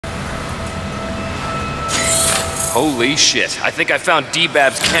Holy shit, I think I found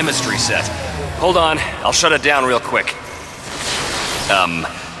D-Bab's chemistry set. Hold on, I'll shut it down real quick.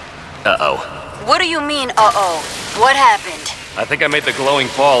 Uh-oh. What do you mean, uh-oh? What happened? I think I made the glowing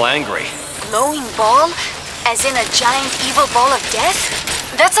ball angry. Glowing ball? As in a giant evil ball of death?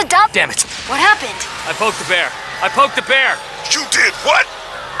 That's a dump. Damn it. What happened? I poked the bear. I poked the bear. You did what?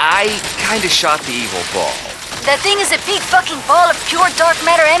 I kinda shot the evil ball. That thing is a big fucking ball of pure dark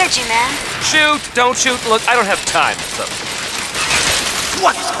matter energy, man. Shoot, don't shoot. Look, I don't have time, so...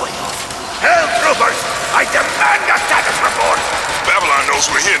 What is going on? Hell troopers! I demand a status report! Babylon knows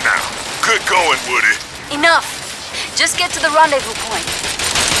we're here now. Good going, Woody. Enough. Just get to the rendezvous point.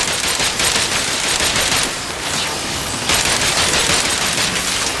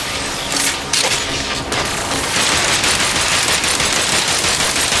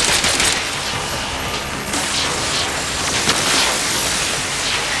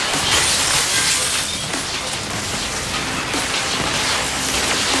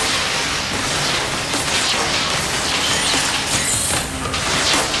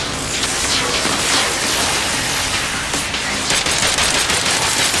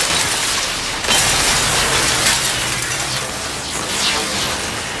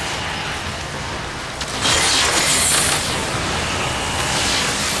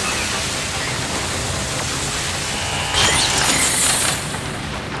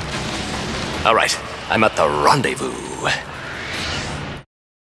 All right, I'm at the rendezvous.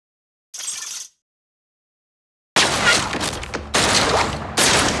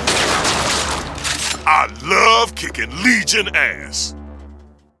 I love kicking Legion ass.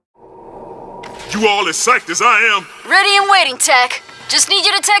 You all as psyched as I am? Ready and waiting, Tech. Just need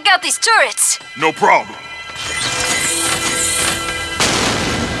you to take out these turrets. No problem.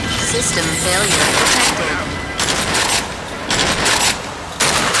 System failure detected.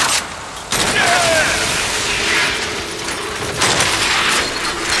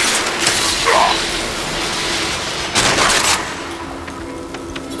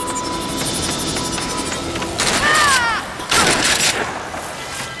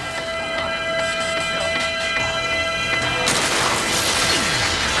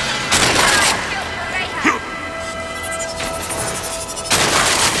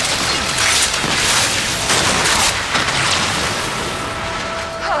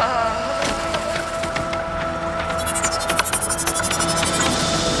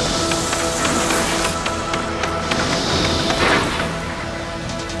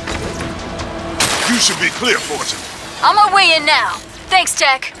 You should be clear, Fortune. On my way in now. Thanks,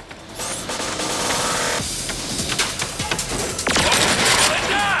 Tech.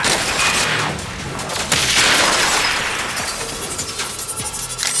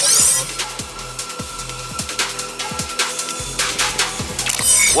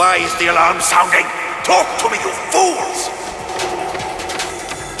 Why is the alarm sounding? Talk to me, you fools!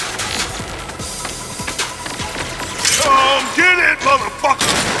 Get in, motherfucker!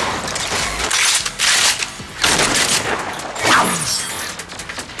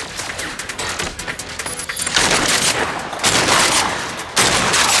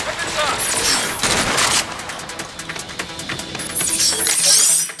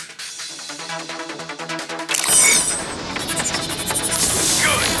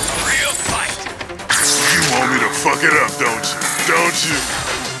 Fuck it up, don't you? Don't you?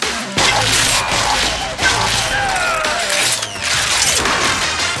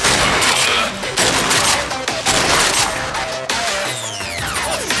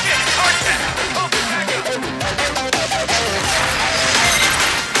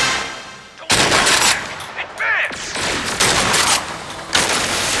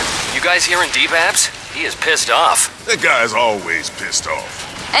 You guys hearing D-Babs? He is pissed off. That guy's always pissed off.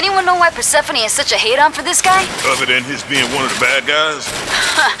 Anyone know why Persephone has such a hate-on for this guy? Other than his being one of the bad guys?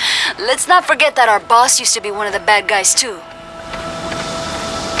 Let's not forget that our boss used to be one of the bad guys, too.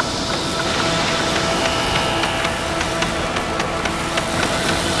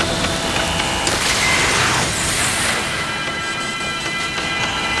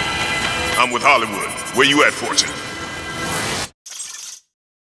 I'm with Hollywood. Where you at, Fortune?